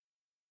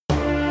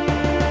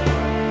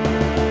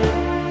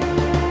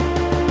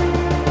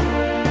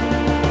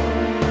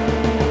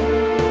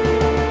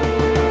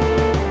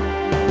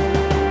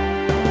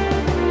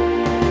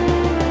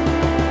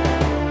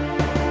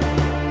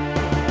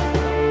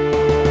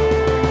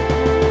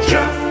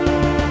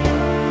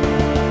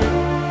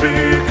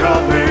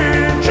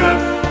Becoming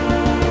Jeff.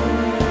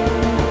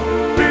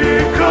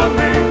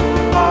 Becoming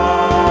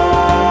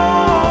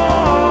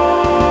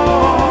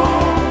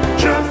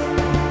Jeff.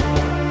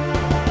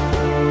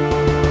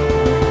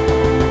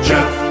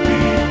 Jeff.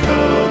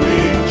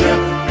 Becoming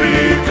Jeff.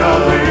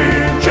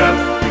 Becoming Jeff.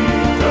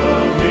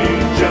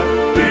 Becoming Jeff.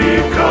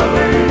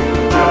 Becoming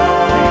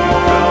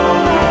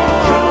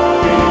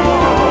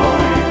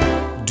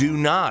Jeff. Do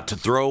not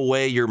throw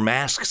away your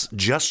masks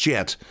just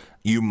yet.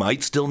 You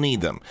might still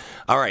need them.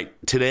 All right,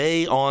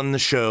 today on the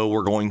show,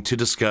 we're going to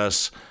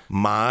discuss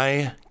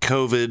my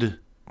COVID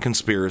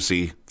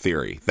conspiracy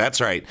theory. That's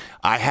right.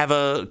 I have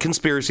a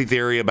conspiracy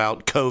theory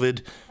about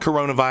COVID,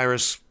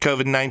 coronavirus,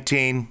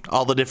 COVID-19,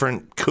 all the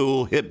different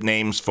cool, hip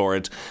names for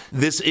it.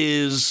 This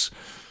is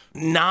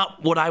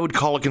not what I would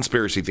call a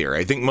conspiracy theory.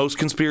 I think most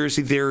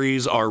conspiracy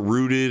theories are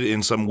rooted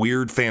in some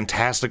weird,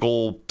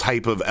 fantastical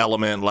type of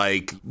element,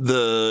 like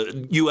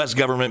the U.S.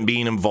 government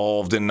being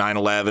involved in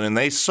 9/11, and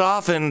they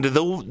softened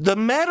the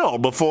metal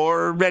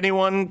before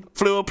anyone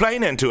flew a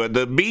plane into it.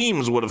 The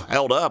beams would have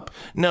held up.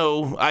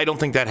 No, I don't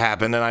think that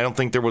happened, and I don't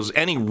think there was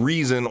any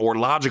reason or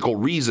logical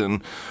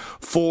reason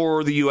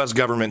for the U.S.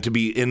 government to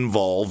be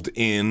involved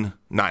in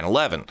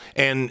 9/11.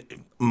 And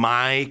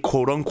my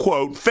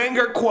quote-unquote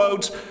finger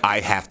quotes, I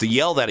have to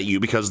yell that at you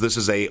because this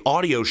is a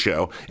audio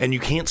show and you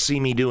can't see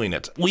me doing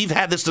it. We've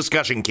had this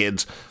discussion,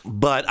 kids,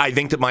 but I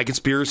think that my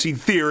conspiracy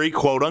theory,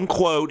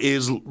 quote-unquote,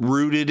 is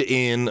rooted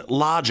in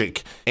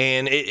logic.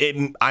 And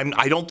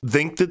I don't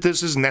think that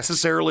this is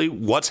necessarily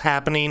what's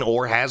happening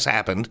or has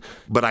happened,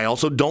 but I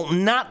also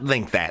don't not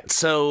think that.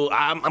 So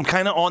I'm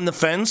kind of on the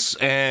fence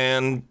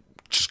and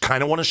just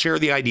kind of want to share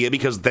the idea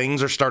because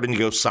things are starting to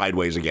go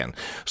sideways again.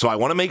 So I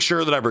want to make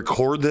sure that I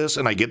record this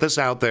and I get this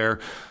out there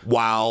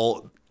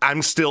while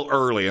I'm still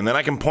early. And then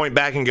I can point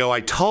back and go,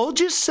 I told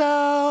you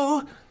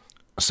so.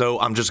 So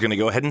I'm just going to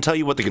go ahead and tell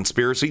you what the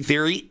conspiracy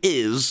theory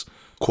is,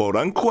 quote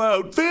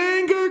unquote,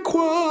 finger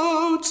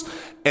quotes.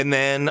 And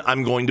then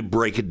I'm going to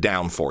break it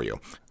down for you.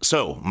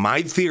 So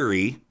my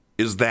theory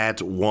is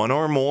that one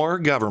or more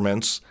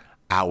governments,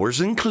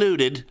 ours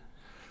included,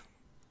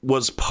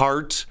 was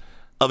part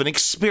of an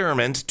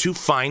experiment to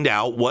find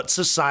out what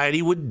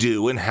society would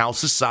do and how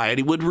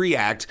society would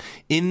react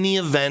in the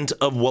event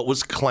of what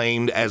was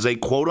claimed as a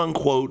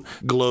quote-unquote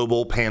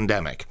global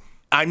pandemic.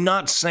 I'm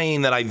not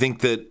saying that I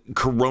think that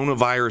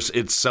coronavirus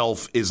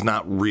itself is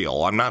not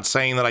real. I'm not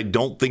saying that I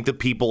don't think that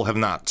people have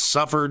not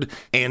suffered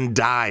and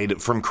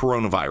died from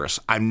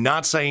coronavirus. I'm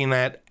not saying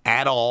that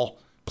at all.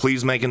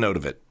 Please make a note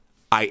of it.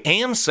 I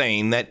am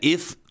saying that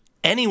if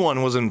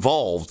anyone was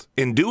involved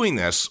in doing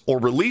this or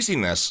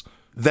releasing this,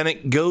 then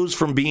it goes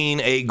from being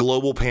a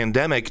global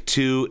pandemic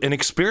to an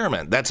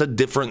experiment. That's a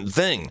different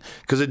thing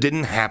because it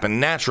didn't happen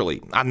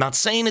naturally. I'm not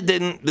saying it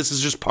didn't. This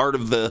is just part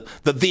of the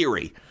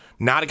theory.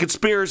 Not a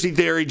conspiracy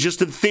theory,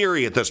 just a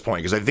theory at this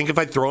point, because I think if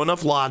I throw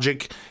enough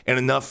logic and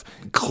enough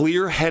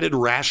clear-headed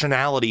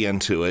rationality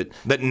into it,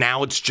 that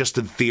now it's just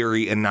a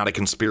theory and not a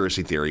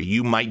conspiracy theory.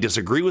 You might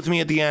disagree with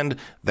me at the end.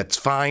 That's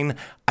fine.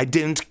 I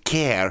didn't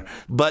care.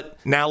 But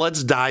now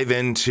let's dive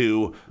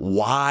into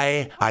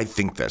why I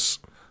think this.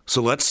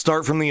 So let's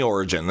start from the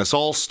origin. This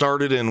all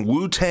started in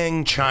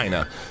Wu-Tang,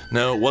 China.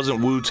 No, it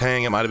wasn't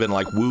Wu-Tang. It might have been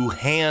like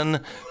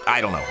Wuhan.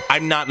 I don't know.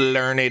 I'm not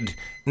learned.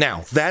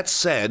 Now, that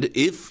said,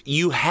 if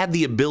you had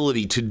the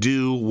ability to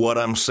do what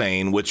I'm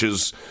saying, which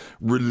is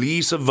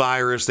release a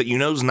virus that you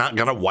know is not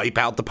going to wipe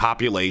out the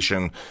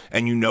population,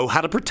 and you know how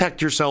to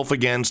protect yourself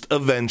against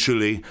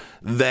eventually,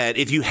 that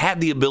if you had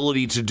the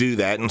ability to do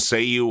that, and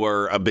say you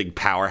were a big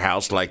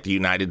powerhouse like the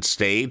United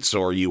States,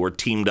 or you were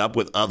teamed up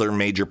with other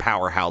major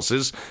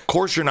powerhouses, of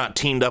course you're not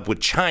teamed up with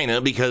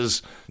China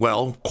because,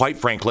 well, quite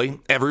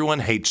frankly, everyone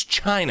hates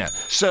China.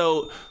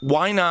 So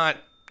why not,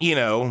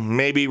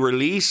 maybe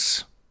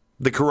release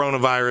the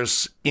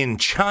coronavirus in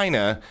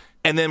China,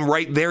 and then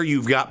right there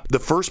you've got the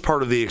first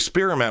part of the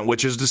experiment,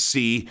 which is to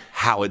see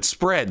how it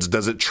spreads.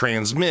 Does it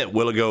transmit?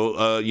 Will it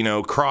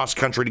go, cross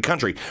country to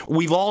country?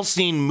 We've all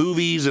seen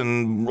movies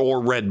or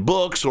read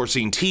books or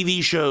seen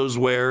TV shows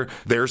where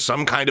there's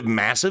some kind of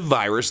massive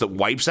virus that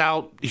wipes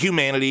out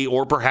humanity,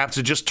 or perhaps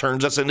it just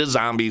turns us into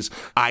zombies,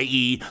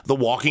 i.e. The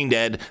Walking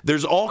Dead.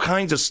 There's all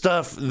kinds of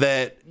stuff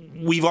that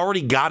we've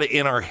already got it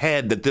in our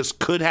head that this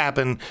could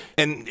happen,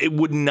 and it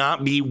would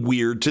not be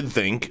weird to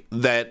think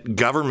that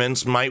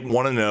governments might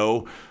want to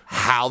know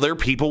how their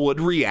people would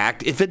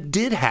react if it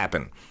did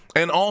happen.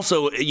 And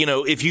also,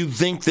 if you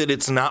think that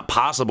it's not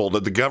possible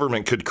that the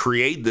government could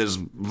create this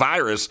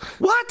virus,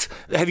 what?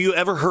 Have you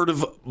ever heard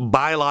of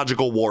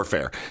biological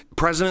warfare?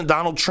 President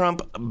Donald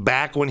Trump,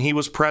 back when he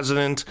was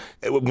president,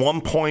 at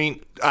one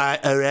point,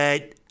 all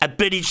right, I'm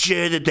pretty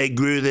sure that they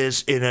grew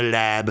this in a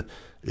lab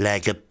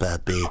like a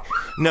puppy.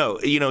 No,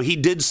 he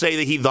did say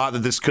that he thought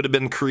that this could have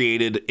been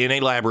created in a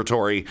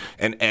laboratory,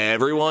 and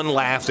everyone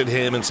laughed at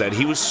him and said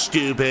he was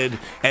stupid.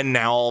 And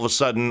now all of a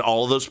sudden,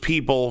 all of those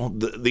people,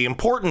 the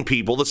important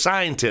people, the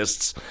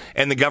scientists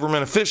and the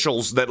government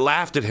officials that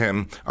laughed at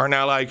him are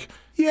now like,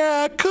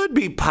 Yeah, it could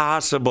be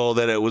possible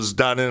that it was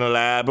done in a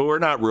lab, but we're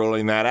not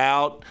ruling that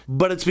out.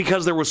 But it's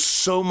because there was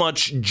so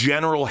much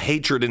general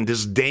hatred and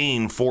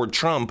disdain for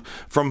Trump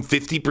from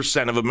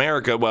 50% of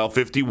America, well,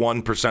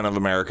 51% of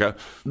America,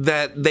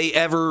 that they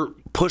ever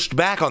pushed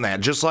back on that.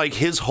 Just like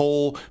his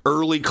whole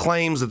early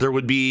claims that there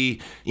would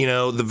be,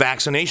 the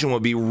vaccination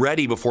would be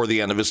ready before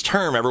the end of his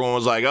term. Everyone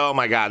was like, oh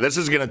my God, this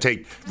is going to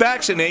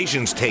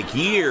vaccinations take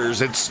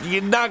years.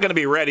 You're not going to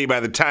be ready by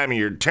the time of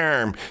your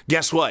term.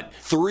 Guess what?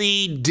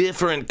 3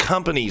 different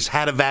companies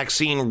had a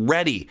vaccine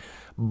ready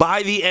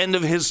by the end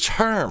of his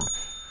term.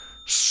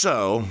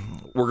 So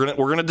we're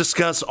gonna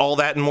discuss all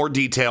that in more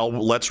detail.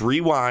 Let's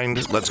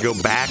rewind. Let's go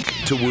back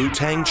to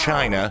Wu-Tang,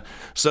 China.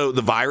 So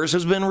the virus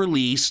has been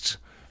released,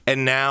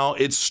 and now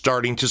it's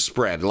starting to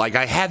spread. Like,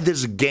 I had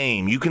this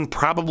game. You can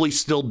probably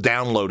still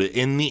download it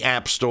in the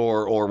App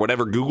Store or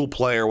whatever, Google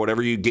Play or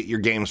whatever you get your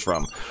games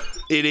from.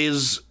 It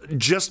is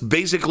just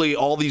basically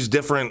all these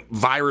different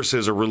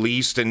viruses are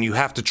released, and you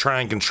have to try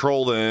and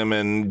control them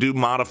and do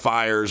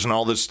modifiers and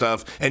all this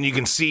stuff. And you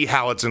can see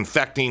how it's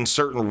infecting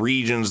certain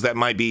regions that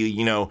might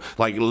be,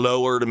 like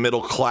lower to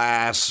middle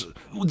class.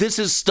 This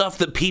is stuff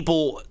that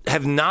people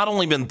have not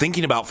only been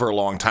thinking about for a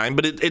long time,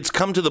 but it's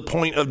come to the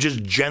point of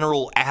just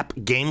general app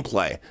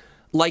gameplay.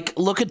 Like,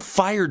 look at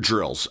fire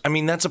drills. I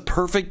mean, that's a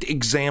perfect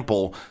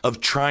example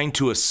of trying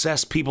to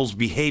assess people's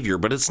behavior,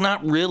 but it's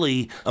not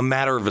really a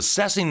matter of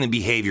assessing the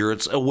behavior.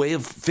 It's a way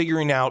of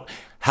figuring out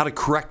how to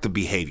correct the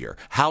behavior,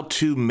 how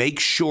to make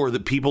sure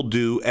that people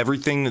do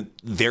everything that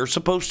they're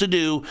supposed to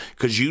do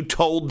because you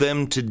told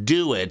them to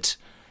do it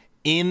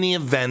in the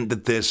event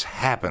that this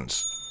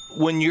happens.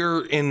 When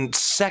you're in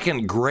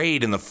 2nd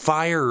grade and the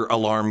fire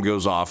alarm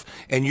goes off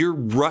and you're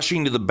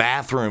rushing to the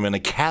bathroom in a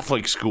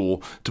Catholic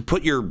school to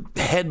put your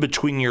head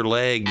between your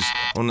legs.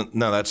 Oh,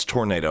 no, that's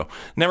tornado.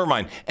 Never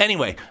mind.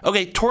 Anyway,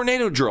 okay,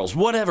 tornado drills,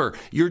 whatever.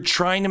 You're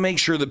trying to make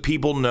sure that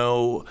people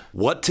know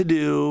what to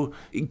do.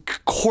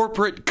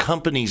 Corporate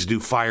companies do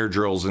fire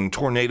drills and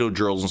tornado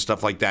drills and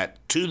stuff like that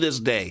to this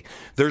day.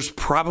 There's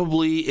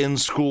probably in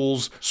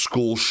schools,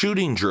 school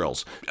shooting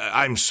drills.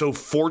 I'm so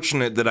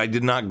fortunate that I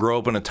did not grow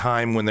up in a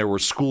time when there were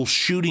school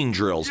shooting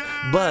drills.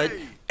 But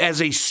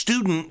as a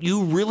student,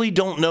 you really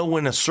don't know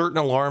when a certain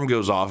alarm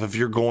goes off if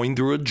you're going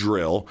through a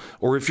drill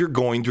or if you're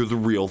going through the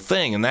real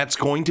thing. And that's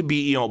going to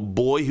be,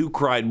 boy who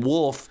cried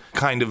wolf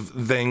kind of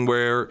thing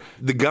where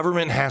the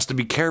government has to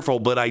be careful.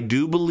 But I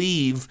do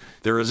believe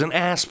there is an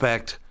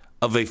aspect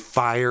of a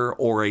fire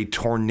or a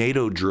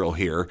tornado drill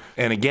here.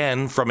 And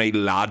again, from a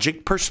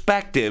logic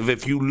perspective,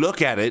 if you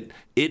look at it,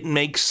 it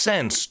makes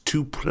sense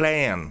to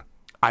plan.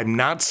 I'm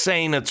not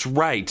saying it's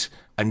right.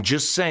 I'm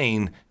just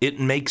saying it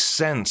makes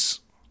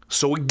sense.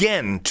 So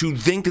again, to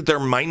think that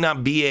there might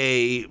not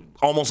be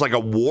almost like a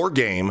war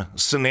game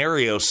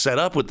scenario set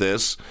up with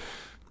this,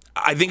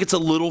 I think it's a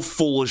little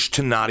foolish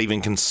to not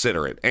even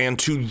consider it. And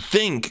to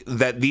think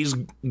that these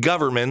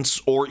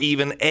governments, or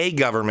even a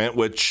government,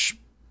 which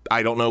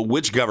I don't know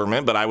which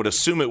government, but I would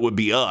assume it would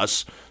be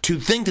us, to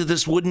think that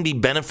this wouldn't be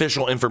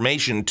beneficial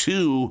information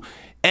to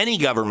any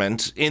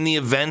government in the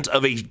event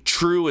of a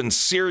true and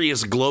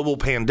serious global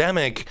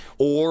pandemic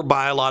or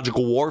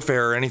biological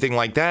warfare or anything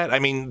like that. I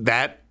mean,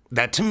 that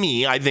to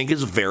me, I think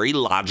is very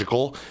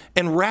logical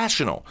and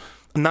rational.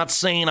 I'm not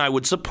saying I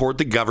would support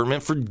the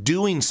government for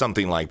doing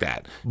something like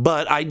that,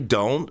 but I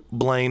don't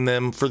blame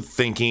them for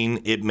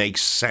thinking it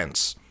makes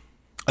sense.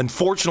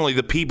 Unfortunately,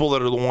 the people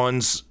that are the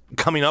ones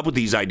coming up with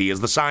these ideas,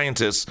 the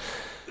scientists,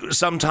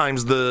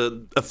 sometimes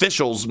the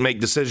officials make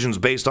decisions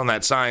based on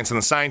that science, and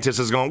the scientist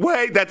is going,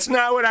 wait, that's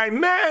not what I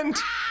meant.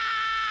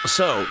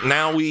 So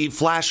now we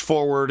flash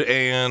forward,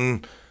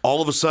 and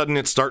all of a sudden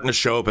it's starting to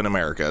show up in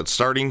America. It's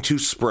starting to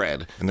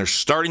spread, and they're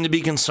starting to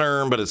be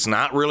concerned, but it's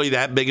not really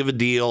that big of a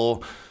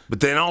deal. But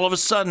then all of a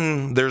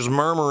sudden, there's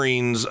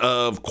murmurings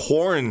of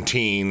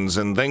quarantines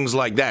and things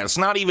like that. It's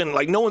not even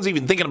like no one's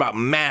even thinking about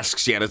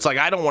masks yet. It's like,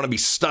 I don't want to be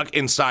stuck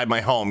inside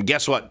my home.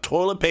 Guess what?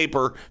 Toilet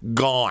paper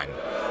gone.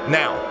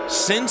 Now,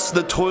 since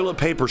the toilet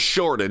paper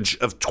shortage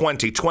of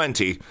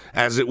 2020,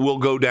 as it will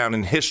go down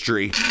in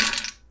history,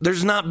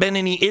 there's not been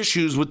any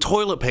issues with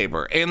toilet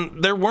paper.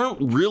 And there weren't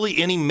really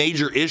any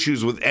major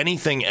issues with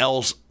anything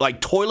else.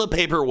 Like, toilet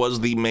paper was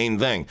the main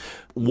thing.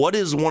 What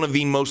is one of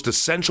the most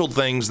essential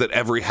things that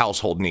every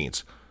household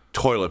needs?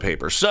 Toilet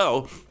paper.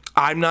 So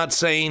I'm not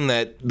saying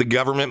that the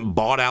government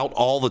bought out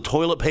all the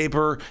toilet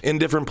paper in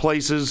different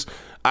places.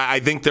 I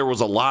think there was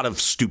a lot of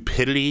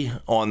stupidity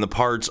on the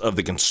parts of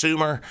the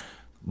consumer.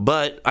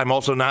 But I'm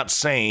also not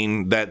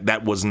saying that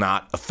that was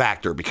not a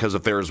factor, because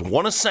if there is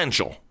one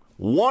essential,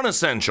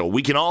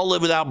 we can all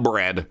live without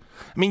bread.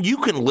 I mean, you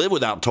can live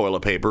without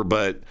toilet paper,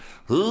 but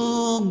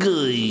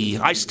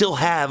I still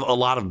have a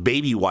lot of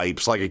baby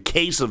wipes, like a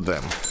case of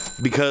them,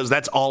 because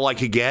that's all I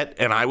could get,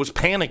 and I was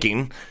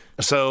panicking.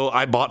 So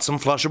I bought some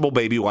flushable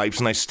baby wipes,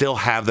 and I still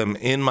have them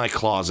in my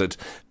closet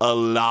a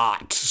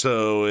lot.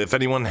 So if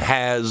anyone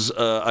has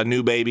a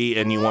new baby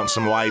and you want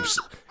some wipes,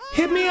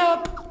 hit me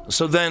up.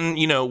 So then,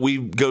 we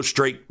go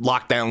straight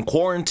lockdown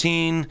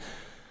quarantine.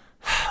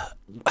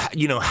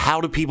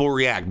 how do people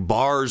react?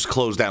 Bars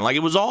closed down. Like, it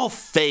was all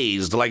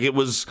phased. Like, it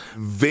was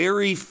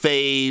very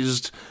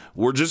phased.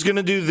 We're just going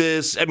to do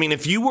this. I mean,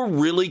 if you were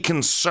really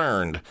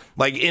concerned,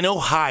 like in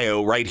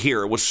Ohio right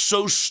here, it was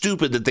so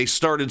stupid that they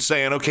started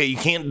saying, okay, you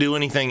can't do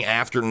anything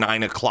after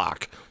 9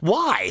 o'clock.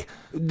 Why?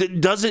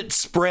 Does it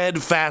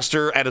spread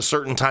faster at a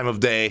certain time of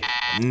day?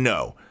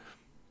 No.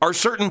 Are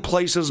certain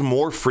places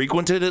more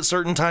frequented at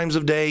certain times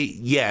of day?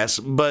 Yes,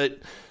 but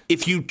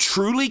if you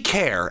truly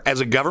care as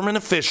a government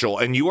official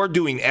and you are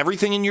doing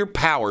everything in your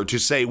power to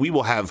say we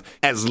will have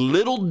as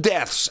little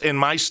deaths in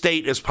my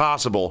state as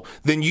possible,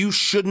 then you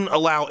shouldn't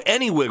allow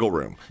any wiggle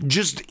room.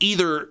 Just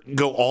either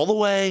go all the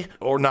way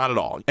or not at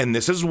all. And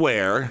this is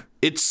where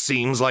it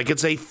seems like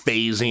it's a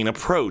phasing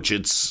approach.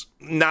 It's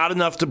not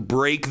enough to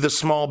break the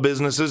small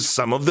businesses.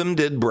 Some of them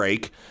did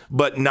break,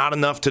 but not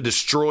enough to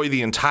destroy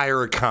the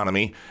entire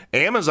economy.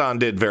 Amazon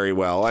did very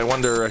well. I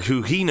wonder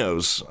who he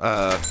knows,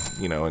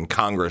 in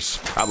Congress,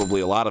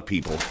 probably a lot of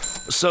people.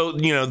 So,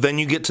 then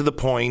you get to the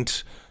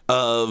point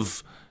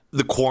of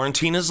the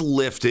quarantine is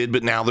lifted,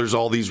 but now there's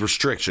all these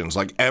restrictions.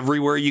 Like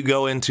everywhere you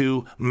go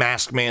into,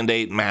 mask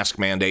mandate, mask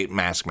mandate,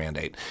 mask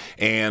mandate.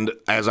 And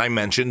as I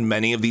mentioned,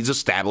 many of these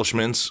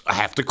establishments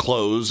have to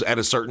close at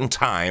a certain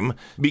time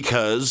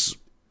because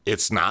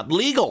it's not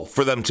legal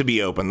for them to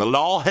be open. The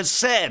law has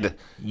said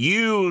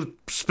you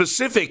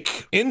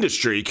specific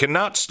industry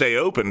cannot stay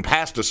open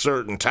past a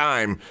certain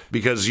time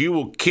because you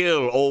will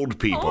kill old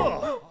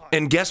people.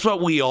 And guess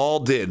what we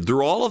all did?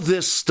 Through all of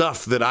this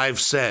stuff that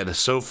I've said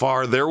so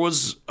far, there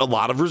was a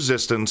lot of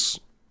resistance,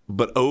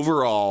 but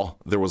overall,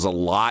 there was a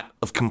lot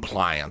of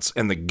compliance.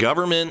 And the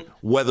government,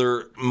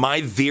 whether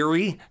my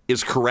theory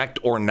is correct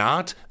or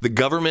not, the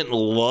government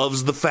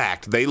loves the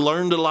fact. They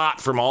learned a lot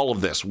from all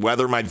of this.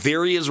 Whether my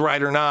theory is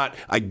right or not,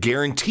 I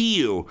guarantee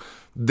you,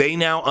 they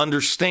now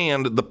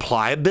understand the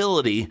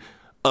pliability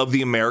of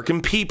the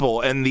American people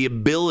and the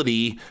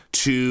ability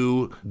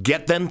to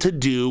get them to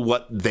do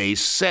what they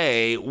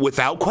say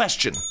without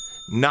question.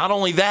 Not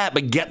only that,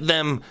 but get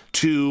them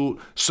to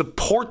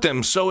support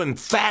them so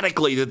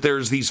emphatically that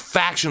there's these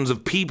factions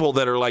of people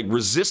that are like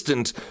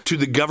resistant to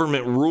the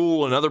government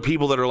rule and other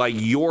people that are like,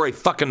 you're a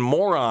fucking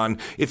moron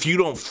if you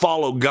don't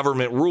follow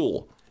government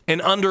rule.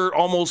 And under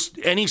almost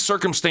any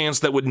circumstance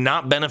that would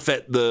not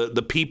benefit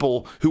the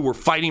people who were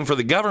fighting for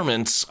the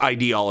government's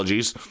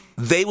ideologies,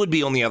 they would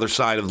be on the other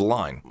side of the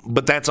line.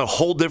 But that's a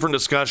whole different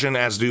discussion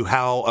as to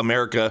how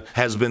America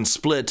has been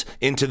split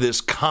into this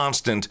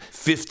constant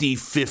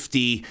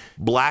 50-50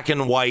 black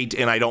and white.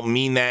 And I don't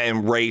mean that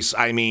in race.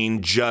 I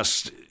mean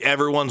just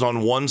everyone's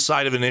on one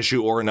side of an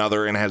issue or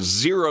another and has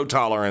zero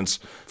tolerance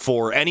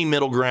for any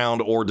middle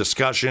ground or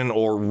discussion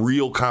or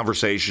real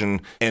conversation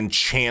and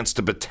chance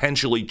to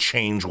potentially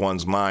change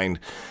one's mind.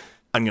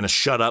 I'm going to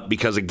shut up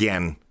because,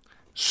 again,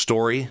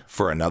 story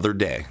for another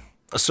day.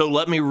 So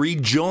let me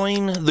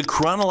rejoin the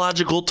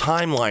chronological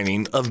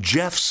timelining of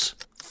Jeff's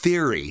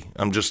theory.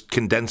 I'm just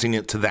condensing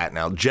it to that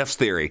now. Jeff's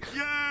theory.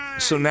 Yay!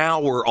 So now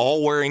we're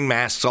all wearing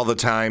masks all the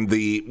time.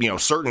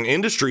 Certain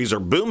industries are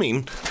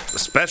booming,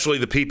 especially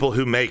the people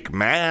who make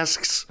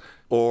masks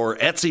or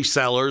Etsy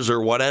sellers or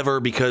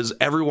whatever, because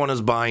everyone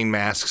is buying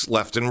masks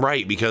left and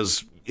right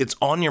because it's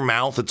on your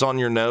mouth, it's on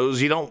your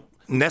nose. You don't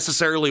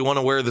necessarily want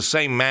to wear the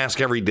same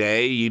mask every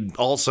day.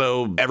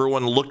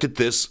 Everyone looked at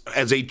this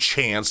as a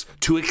chance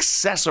to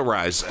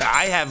accessorize.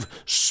 I have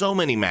so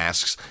many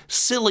masks,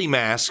 silly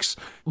masks,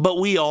 but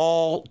we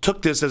all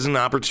took this as an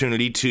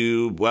opportunity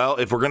to, well,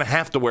 if we're going to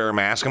have to wear a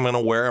mask, I'm going to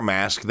wear a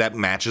mask that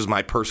matches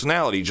my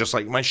personality, just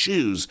like my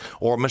shoes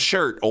or my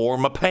shirt or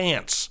my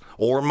pants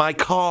or my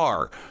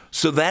car.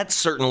 So that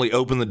certainly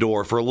opened the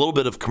door for a little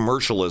bit of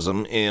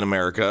commercialism in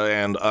America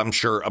and I'm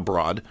sure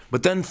abroad.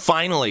 But then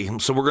finally,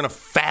 so we're going to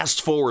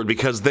fast forward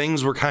because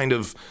things were kind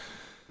of,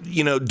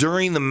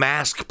 during the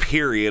mask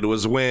period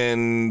was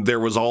when there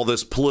was all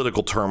this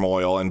political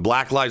turmoil and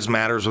Black Lives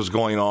Matters was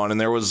going on and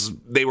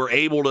they were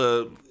able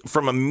to,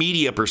 from a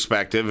media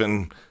perspective,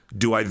 and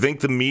do I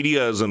think the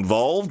media is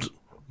involved?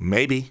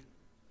 Maybe.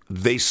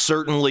 They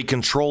certainly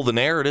control the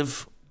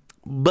narrative.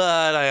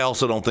 But I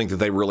also don't think that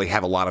they really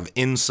have a lot of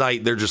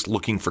insight. They're just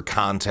looking for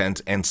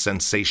content and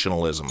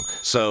sensationalism.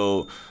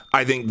 So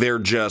I think they're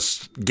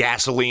just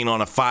gasoline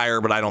on a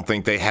fire, but I don't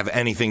think they have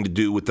anything to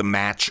do with the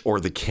match or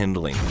the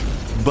kindling.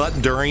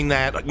 But during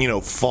that,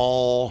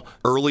 fall,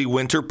 early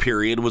winter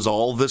period was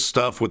all this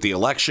stuff with the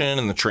election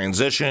and the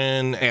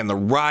transition and the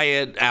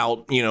riot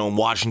out, in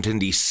Washington,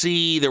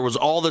 D.C. There was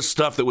all this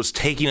stuff that was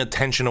taking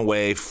attention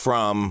away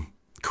from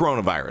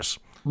coronavirus.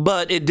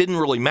 But it didn't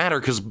really matter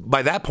because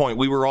by that point,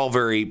 we were all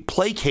very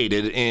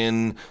placated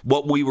in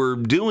what we were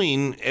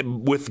doing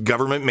with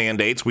government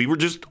mandates. We were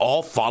just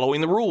all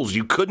following the rules.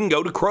 You couldn't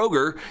go to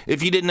Kroger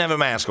if you didn't have a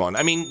mask on.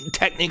 I mean,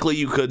 technically,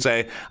 you could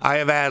say, I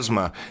have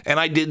asthma. And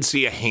I did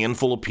see a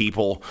handful of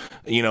people,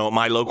 at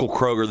my local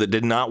Kroger that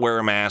did not wear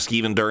a mask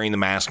even during the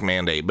mask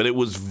mandate. But it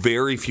was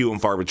very few and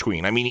far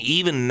between. I mean,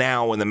 even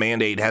now when the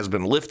mandate has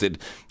been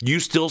lifted, you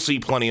still see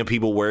plenty of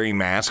people wearing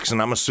masks.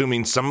 And I'm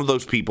assuming some of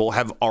those people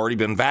have already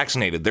been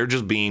vaccinated. vaccinated. They're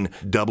just being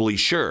doubly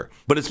sure.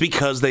 But it's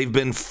because they've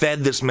been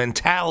fed this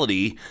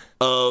mentality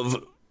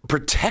of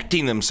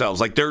protecting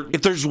themselves. Like,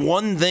 if there's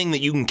one thing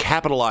that you can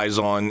capitalize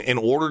on in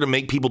order to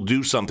make people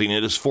do something,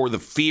 it is for the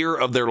fear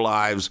of their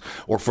lives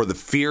or for the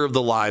fear of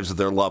the lives of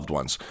their loved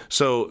ones.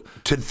 So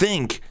to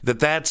think that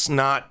that's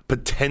not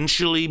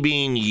potentially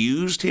being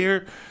used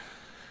here,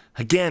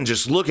 again,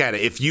 just look at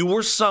it. If you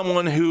were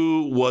someone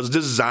who was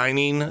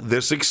designing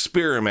this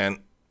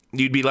experiment,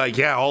 you'd be like,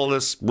 yeah, all of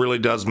this really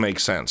does make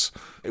sense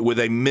with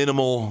a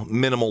minimal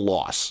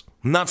loss.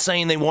 I'm not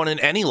saying they wanted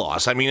any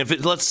loss. I mean,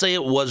 let's say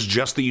it was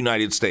just the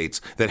United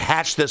States that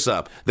hatched this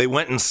up. They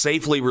went and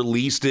safely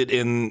released it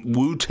in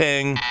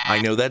Wu-Tang.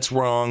 I know that's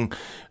wrong.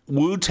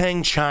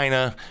 Wu-Tang,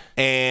 China,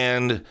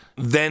 and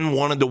then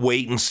wanted to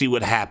wait and see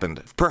what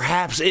happened.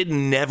 Perhaps it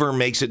never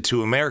makes it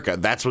to America.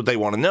 That's what they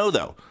want to know,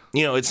 though.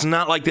 You know, it's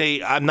not like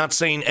I'm not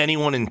saying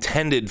anyone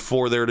intended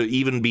for there to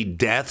even be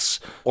deaths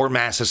or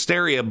mass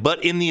hysteria,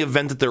 but in the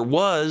event that there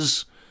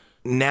was,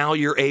 now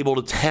you're able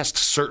to test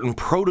certain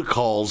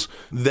protocols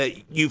that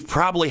you've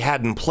probably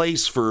had in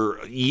place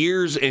for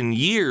years and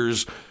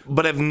years,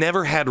 but have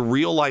never had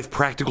real life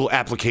practical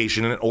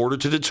application in order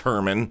to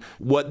determine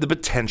what the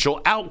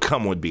potential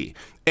outcome would be.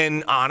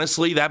 And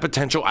honestly, that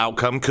potential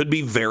outcome could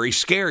be very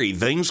scary.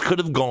 Things could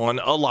have gone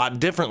a lot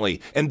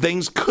differently, and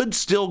things could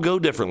still go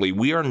differently.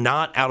 We are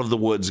not out of the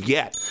woods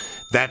yet.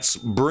 That's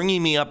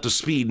bringing me up to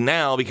speed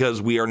now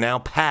because we are now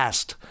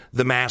past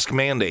the mask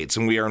mandates,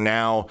 and we are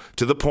now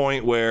to the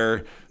point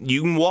where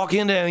you can walk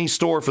into any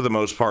store for the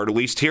most part, at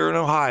least here in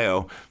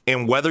Ohio,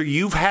 and whether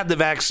you've had the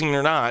vaccine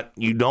or not,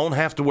 you don't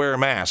have to wear a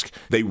mask.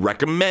 They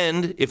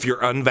recommend, if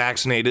you're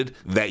unvaccinated,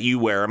 that you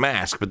wear a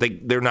mask, but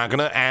they're not going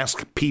to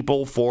ask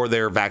people for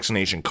their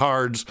vaccination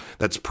cards.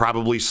 That's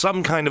probably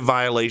some kind of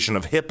violation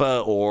of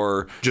HIPAA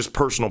or just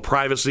personal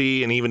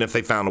privacy, and even if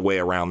they found a way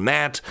around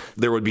that,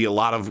 there would be a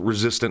lot of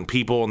resistant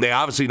people, and they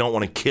obviously don't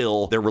want to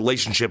kill their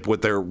relationship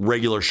with their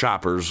regular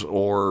shoppers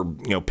or,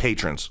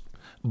 patrons.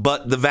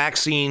 But the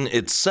vaccine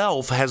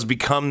itself has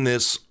become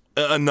this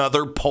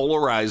another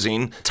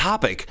polarizing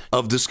topic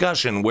of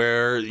discussion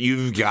where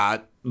you've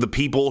got the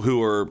people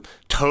who are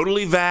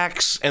totally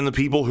vax and the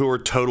people who are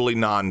totally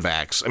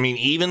non-vax. I mean,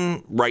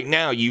 even right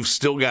now, you've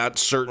still got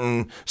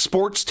certain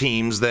sports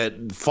teams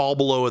that fall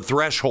below a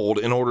threshold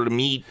in order to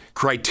meet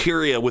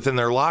criteria within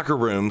their locker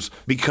rooms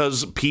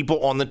because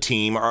people on the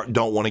team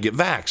don't want to get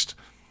vaxxed.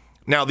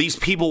 Now, these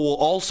people will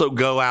also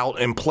go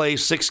out and play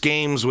 6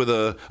 games with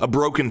a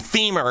broken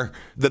femur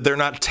that they're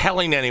not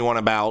telling anyone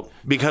about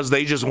because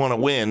they just want to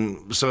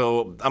win.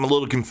 So I'm a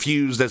little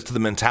confused as to the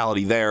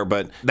mentality there,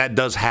 but that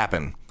does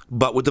happen.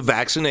 But with the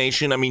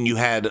vaccination, I mean,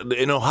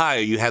 in Ohio,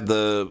 you had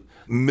the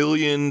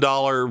 $1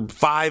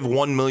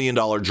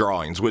 million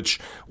drawings, which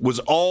was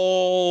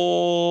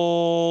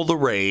all the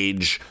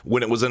rage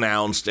when it was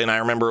announced. And I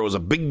remember it was a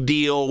big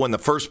deal when the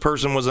first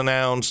person was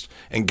announced,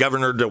 and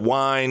Governor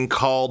DeWine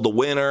called the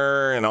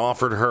winner and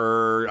offered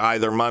her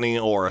either money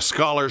or a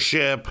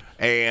scholarship,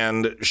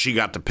 and she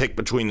got to pick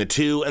between the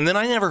two. And then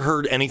I never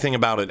heard anything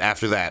about it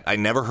after that. I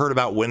never heard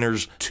about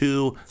winners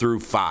 2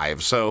 through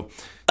 5. So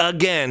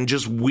again,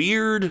 just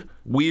weird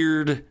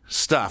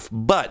stuff.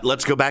 But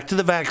let's go back to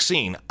the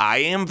vaccine. I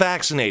am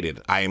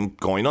vaccinated. I am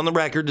going on the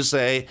record to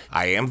say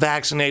I am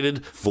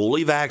vaccinated,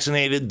 fully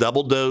vaccinated,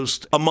 double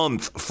dosed a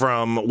month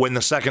from when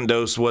the second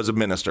dose was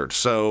administered.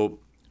 So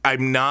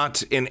I'm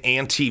not an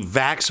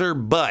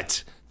anti-vaxxer,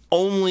 but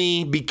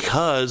only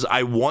because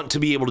I want to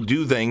be able to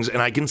do things,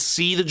 and I can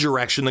see the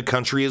direction the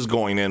country is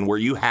going in where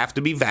you have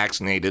to be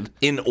vaccinated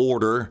in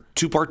order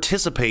to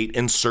participate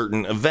in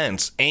certain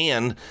events.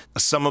 And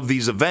some of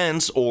these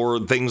events, or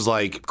things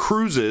like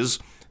cruises,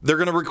 they're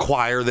going to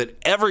require that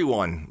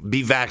everyone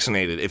be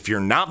vaccinated. If you're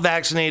not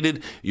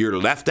vaccinated, you're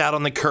left out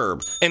on the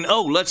curb. And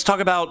let's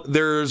talk about,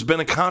 there's been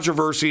a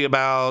controversy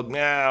about,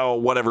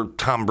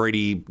 Tom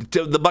Brady,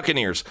 the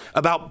Buccaneers,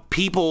 about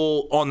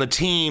people on the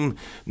team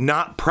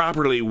not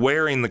properly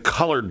wearing the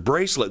colored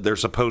bracelet they're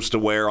supposed to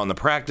wear on the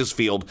practice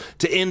field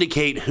to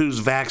indicate who's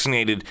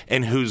vaccinated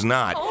and who's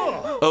not.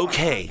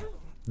 Okay,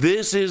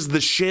 this is the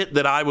shit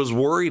that I was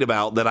worried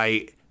about, that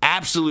I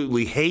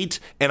absolutely hate,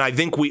 and I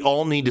think we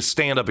all need to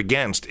stand up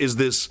against, is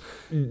this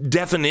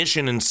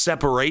definition and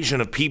separation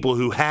of people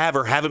who have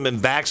or haven't been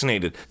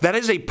vaccinated. That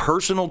is a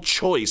personal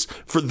choice.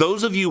 For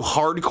those of you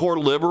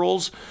hardcore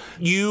liberals,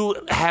 you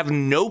have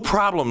no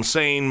problem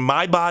saying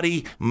my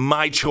body,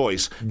 my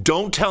choice.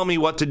 Don't tell me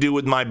what to do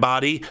with my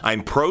body.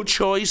 I'm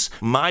pro-choice,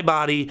 my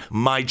body,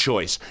 my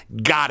choice.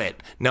 Got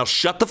it. Now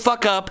shut the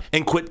fuck up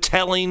and quit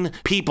telling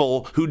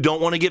people who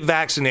don't want to get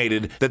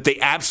vaccinated that they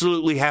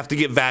absolutely have to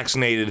get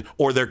vaccinated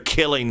or they're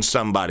killing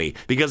somebody.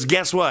 Because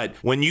guess what?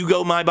 When you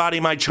go my body,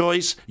 my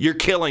choice, you're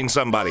killing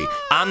somebody.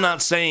 I'm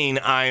not saying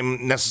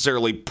I'm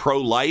necessarily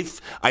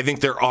pro-life. I think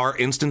there are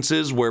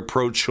instances where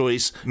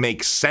pro-choice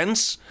makes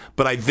sense,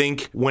 but I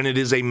think when it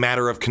is a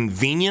matter of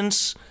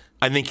convenience,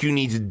 I think you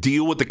need to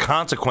deal with the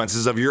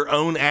consequences of your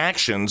own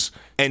actions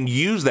and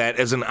use that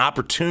as an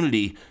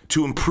opportunity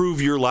to improve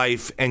your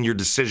life and your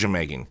decision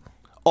making.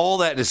 All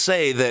that to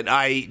say that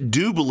I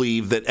do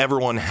believe that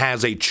everyone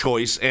has a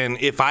choice, and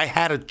if I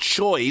had a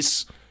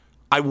choice,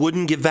 I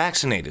wouldn't get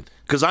vaccinated.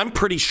 Because I'm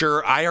pretty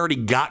sure I already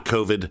got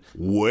COVID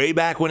way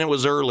back when it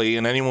was early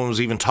and anyone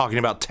was even talking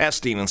about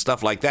testing and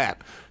stuff like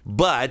that.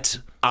 But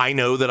I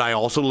know that I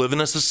also live in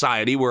a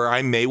society where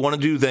I may want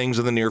to do things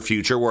in the near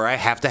future where I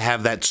have to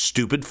have that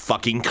stupid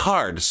fucking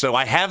card. So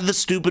I have the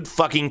stupid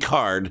fucking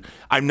card.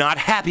 I'm not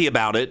happy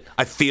about it.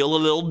 I feel a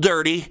little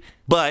dirty,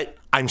 but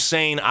I'm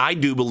saying I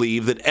do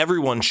believe that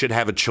everyone should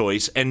have a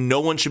choice and no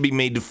one should be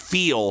made to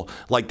feel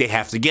like they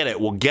have to get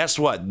it. Well, guess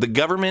what? The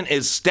government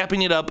is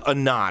stepping it up a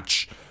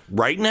notch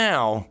right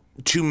now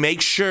to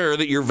make sure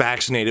that you're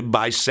vaccinated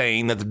by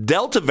saying that the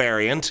Delta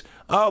variant,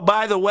 oh,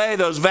 by the way,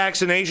 those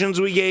vaccinations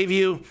we gave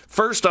you,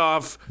 first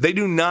off, they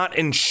do not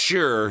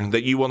ensure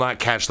that you will not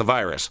catch the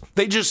virus.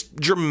 They just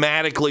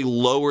dramatically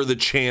lower the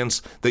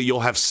chance that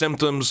you'll have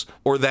symptoms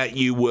or that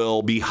you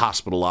will be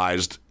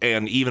hospitalized,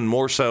 and even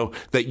more so,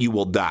 that you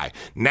will die.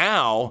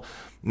 Now,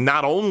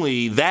 not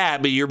only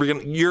that, but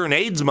you're an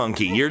AIDS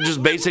monkey. You're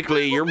just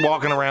basically, you're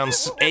walking around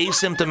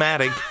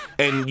asymptomatic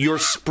and you're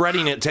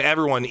spreading it to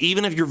everyone,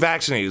 even if you're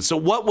vaccinated. So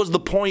what was the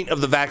point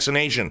of the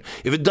vaccination?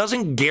 If it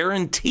doesn't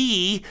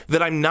guarantee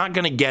that I'm not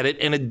going to get it,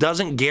 and it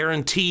doesn't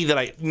guarantee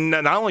that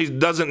not only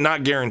doesn't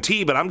not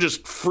guarantee, but I'm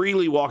just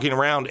freely walking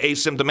around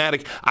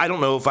asymptomatic, I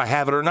don't know if I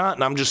have it or not,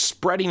 and I'm just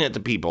spreading it to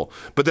people.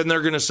 But then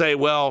they're going to say,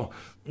 well,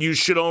 you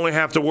should only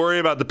have to worry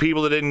about the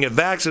people that didn't get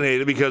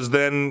vaccinated because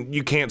then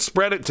you can't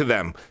spread it to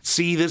them.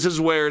 See, this is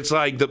where it's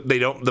like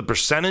the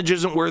percentage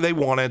isn't where they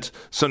want it,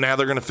 so now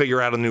they're going to figure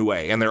out a new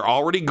way. And they're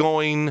already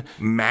going,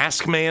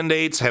 mask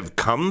mandates have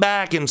come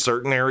back in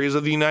certain areas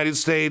of the United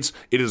States.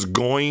 It is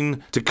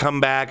going to come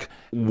back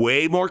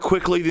way more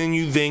quickly than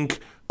you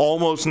think.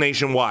 Almost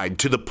nationwide,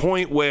 to the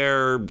point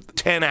where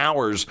 10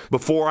 hours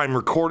before I'm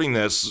recording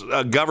this,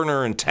 a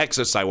governor in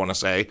Texas, I want to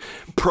say,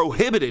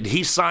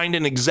 he signed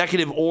an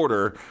executive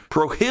order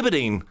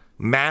prohibiting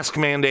mask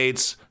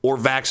mandates or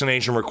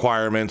vaccination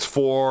requirements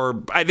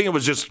for, I think it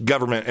was just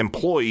government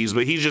employees,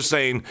 but he's just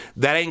saying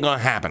that ain't going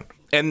to happen.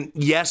 And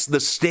yes, the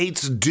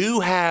states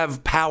do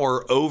have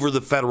power over the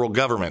federal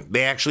government.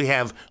 They actually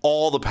have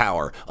all the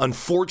power.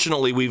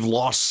 Unfortunately, we've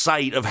lost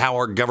sight of how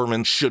our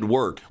government should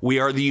work. We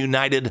are the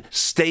United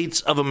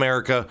States of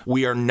America.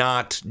 We are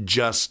not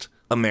just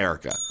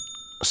America.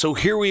 So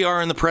here we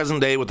are in the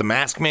present day with the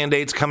mask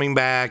mandates coming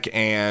back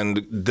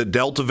and the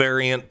Delta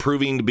variant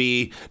proving to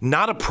be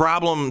not a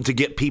problem to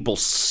get people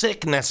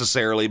sick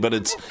necessarily, but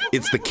it's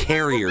the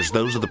carriers.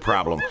 Those are the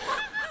problem.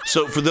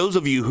 So for those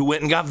of you who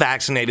went and got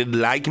vaccinated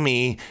like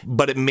me,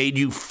 but it made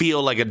you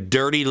feel like a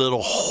dirty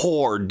little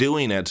whore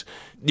doing it,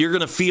 you're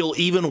going to feel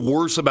even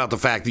worse about the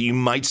fact that you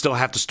might still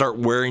have to start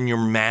wearing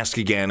your mask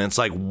again. It's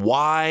like,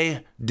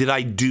 why did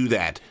I do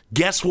that?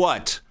 Guess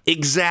what?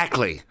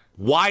 Exactly.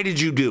 Why did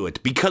you do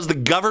it? Because the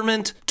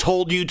government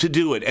told you to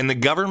do it, and the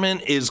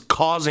government is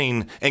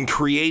causing and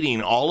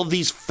creating all of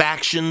these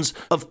factions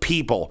of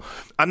people.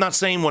 I'm not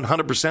saying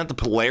 100% the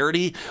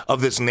polarity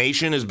of this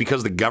nation is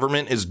because the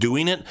government is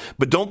doing it,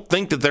 but don't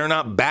think that they're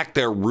not back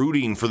there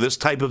rooting for this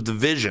type of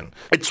division.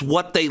 It's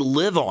what they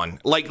live on.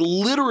 Like,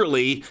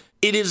 literally,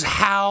 it is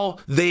how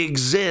they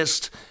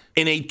exist.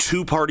 In a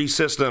two-party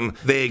system,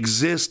 they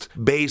exist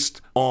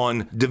based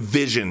on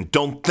division.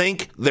 Don't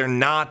think they're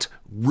not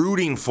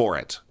rooting for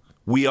it.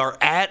 We are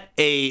at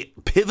a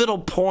pivotal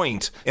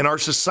point in our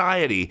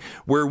society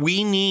where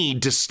we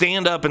need to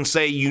stand up and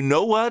say, you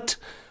know what?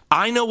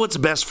 I know what's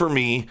best for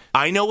me.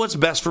 I know what's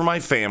best for my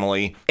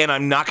family, and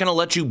I'm not going to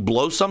let you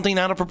blow something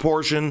out of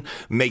proportion,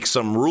 make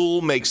some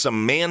rule, make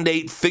some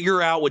mandate,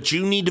 figure out what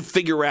you need to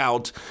figure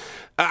out.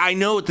 I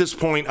know at this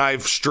point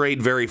I've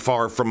strayed very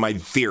far from my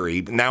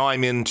theory. Now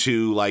I'm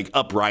into like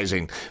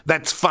uprising.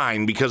 That's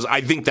fine because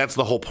I think that's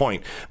the whole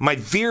point. My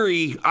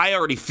theory, I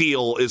already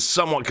feel, is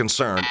somewhat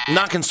concerned.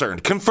 Not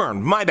concerned.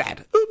 Confirmed. My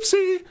bad.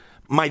 Oopsie.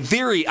 My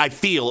theory, I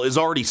feel, is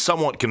already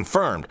somewhat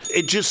confirmed.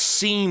 It just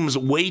seems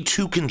way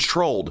too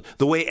controlled,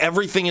 the way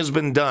everything has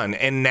been done,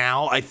 and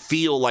now I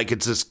feel like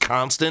it's this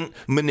constant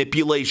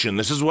manipulation.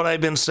 This is what I've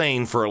been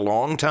saying for a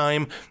long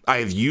time. I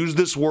have used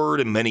this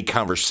word in many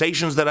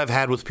conversations that I've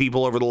had with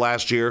people over the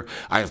last year.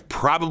 I have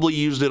probably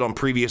used it on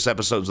previous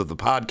episodes of the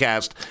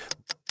podcast.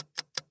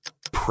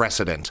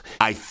 Precedent.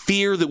 I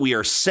fear that we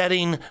are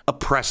setting a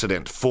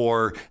precedent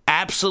for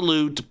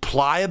absolute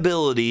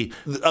pliability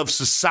of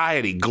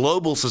society,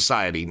 global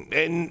society.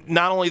 And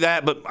not only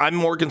that, but I'm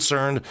more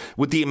concerned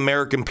with the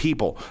American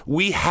people.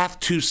 We have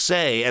to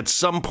say at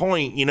some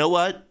point, you know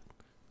what?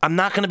 I'm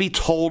not going to be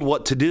told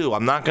what to do.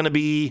 I'm not going to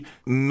be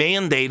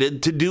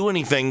mandated to do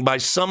anything by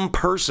some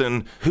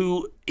person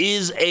who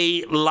is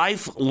a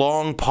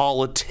lifelong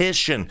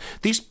politician.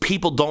 These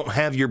people don't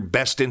have your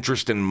best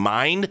interest in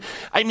mind.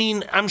 I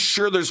mean, I'm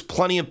sure there's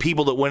plenty of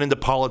people that went into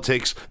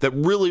politics that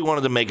really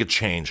wanted to make a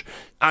change.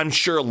 I'm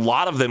sure a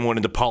lot of them went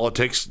into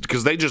politics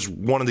because they just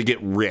wanted to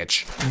get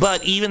rich.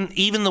 But even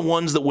the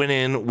ones that went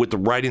in with the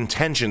right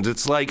intentions,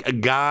 it's like a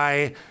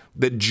guy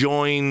that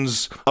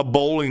joins a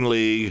bowling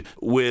league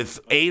with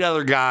 8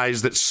 other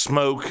guys that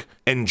smoke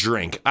and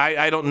drink.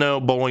 I don't know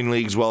bowling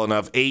leagues well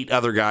enough. 8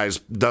 other guys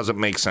doesn't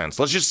make sense.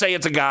 Let's just say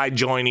it's a guy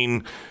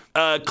joining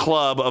a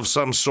club of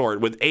some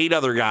sort with 8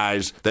 other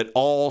guys that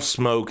all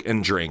smoke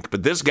and drink.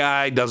 But this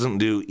guy doesn't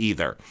do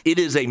either. It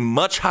is a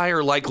much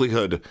higher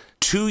likelihood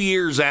 2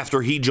 years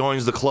after he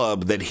joins the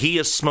club that he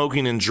is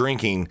smoking and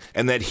drinking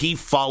and that he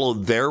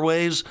followed their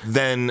ways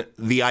than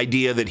the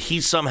idea that he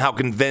somehow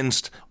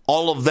convinced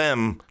all of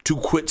them to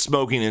quit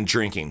smoking and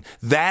drinking.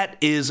 That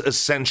is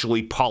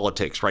essentially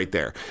politics right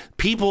there.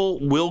 People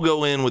will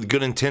go in with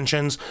good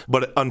intentions,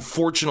 but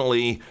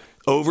unfortunately,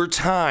 over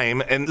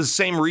time, and the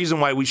same reason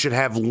why we should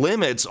have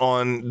limits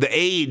on the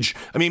age.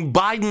 I mean,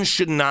 Biden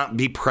should not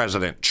be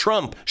president.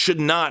 Trump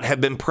should not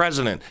have been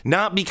president.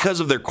 Not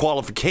because of their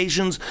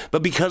qualifications,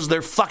 but because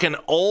they're fucking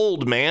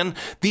old, man.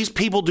 These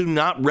people do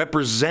not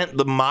represent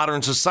the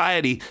modern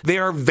society. They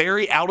are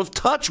very out of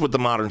touch with the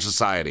modern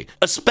society,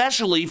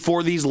 especially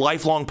for these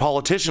lifelong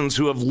politicians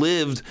who have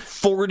lived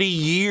 40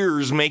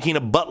 years making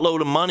a buttload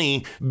of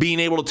money,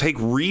 being able to take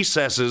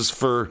recesses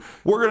for,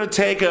 we're going to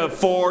take a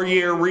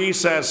 4-year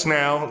recess now.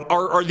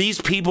 Are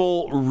these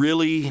people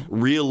really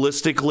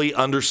realistically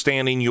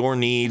understanding your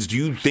needs? Do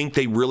you think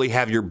they really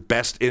have your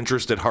best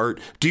interest at heart?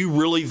 Do you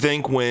really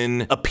think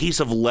when a piece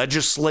of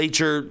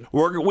legislature,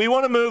 we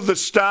want to move the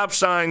stop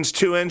signs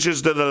 2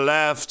 inches to the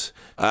left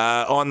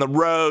on the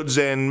roads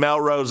in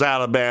Melrose,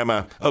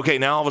 Alabama. Okay,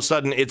 now all of a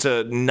sudden it's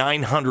a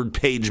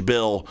 900-page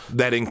bill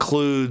that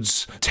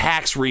includes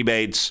tax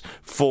rebates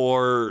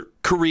for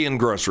Korean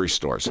grocery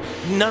stores.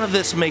 None of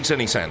this makes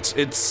any sense.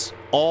 It's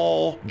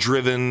all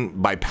driven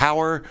by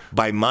power,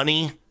 by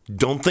money.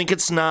 Don't think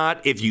it's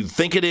not. If you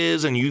think it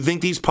is and you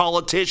think these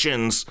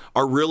politicians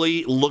are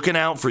really looking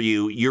out for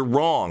you, you're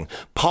wrong.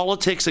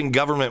 Politics and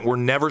government were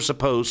never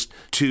supposed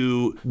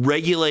to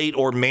regulate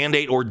or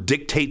mandate or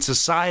dictate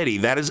society.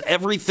 That is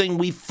everything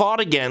we fought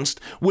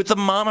against with the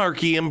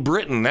monarchy in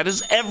Britain. That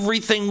is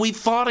everything we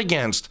fought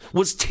against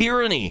was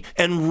tyranny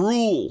and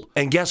rule.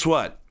 And guess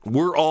what?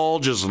 We're all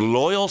just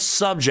loyal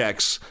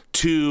subjects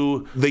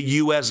to the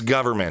U.S.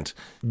 government.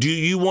 Do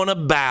you want to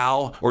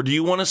bow or do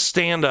you want to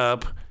stand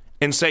up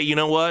and say, you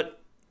know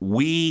what?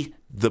 We,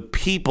 the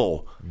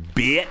people,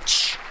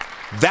 bitch.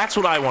 That's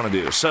what I want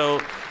to do.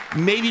 So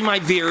maybe my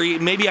theory,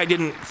 maybe I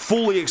didn't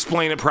fully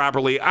explain it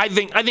properly. I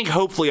think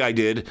hopefully I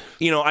did.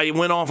 You know, I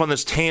went off on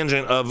this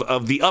tangent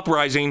of the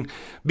uprising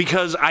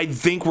because I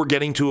think we're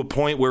getting to a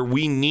point where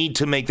we need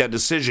to make that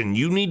decision.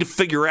 You need to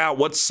figure out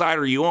what side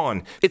are you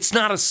on. It's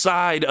not a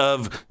side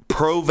of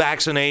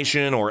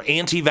pro-vaccination or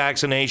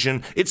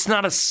anti-vaccination. It's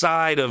not a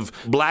side of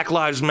Black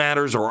Lives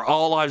Matters or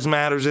All Lives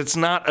Matters. It's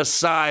not a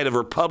side of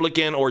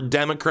Republican or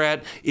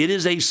Democrat. It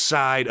is a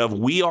side of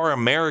we are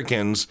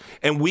Americans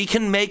and we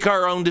can make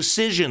our own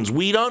decisions.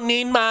 We don't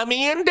need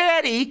mommy and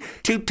daddy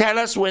to tell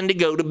us when to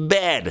go to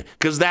bed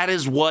because that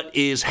is what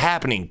is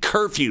happening.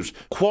 Curfews,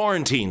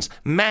 quarantines,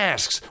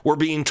 masks. We're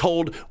being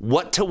told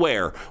what to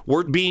wear.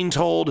 We're being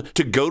told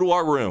to go to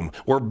our room.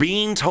 We're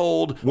being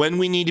told when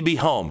we need to be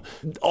home.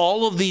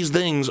 All of these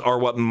things are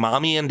what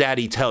mommy and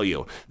daddy tell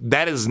you.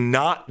 That is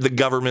not the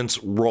government's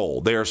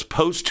role. They are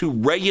supposed to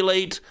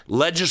regulate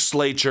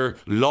legislature,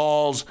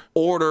 laws,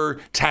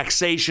 order,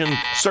 taxation,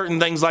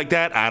 certain things like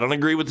that. I don't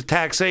agree with the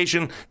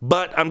taxation,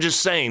 but I'm just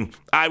saying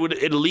I would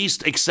at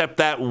least accept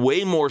that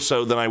way more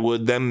so than I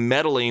would them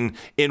meddling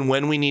in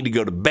when we need to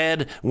go to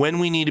bed, when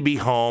we need to be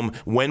home,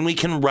 when we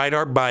can ride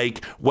our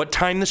bike, what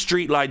time the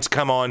street lights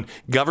come on.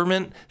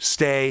 Government,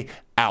 stay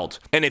out.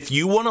 And if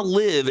you want to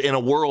live in a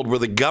world where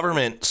the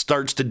government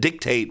starts to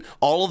dictate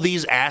all of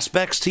these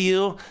aspects to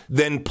you,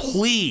 then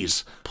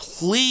please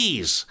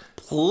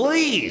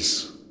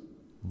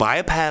buy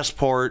a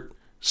passport,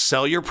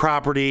 sell your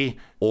property,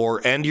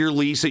 or end your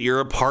lease at your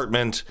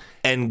apartment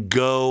and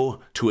go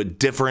to a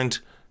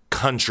different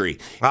country.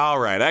 All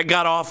right, I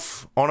got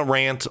off on a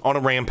rant, on a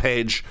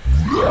rampage.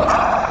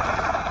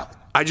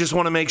 I just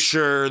want to make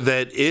sure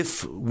that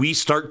if we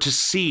start to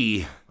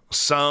see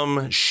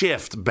some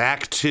shift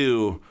back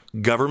to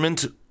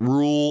government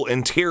rule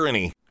and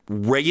tyranny,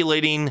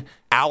 regulating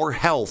our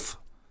health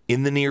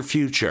in the near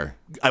future,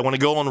 I want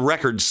to go on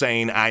record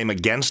saying I'm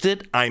against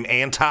it. I'm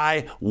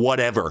anti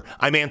whatever.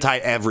 I'm anti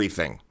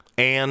everything.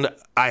 And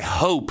I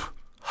hope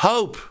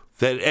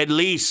that at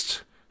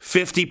least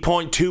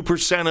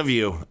 50.2% of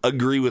you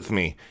agree with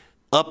me.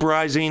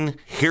 Uprising,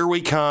 here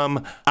we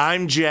come.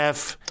 I'm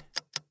Jeff.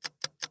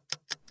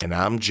 And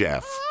I'm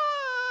Jeff.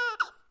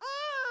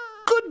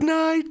 Good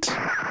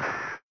night.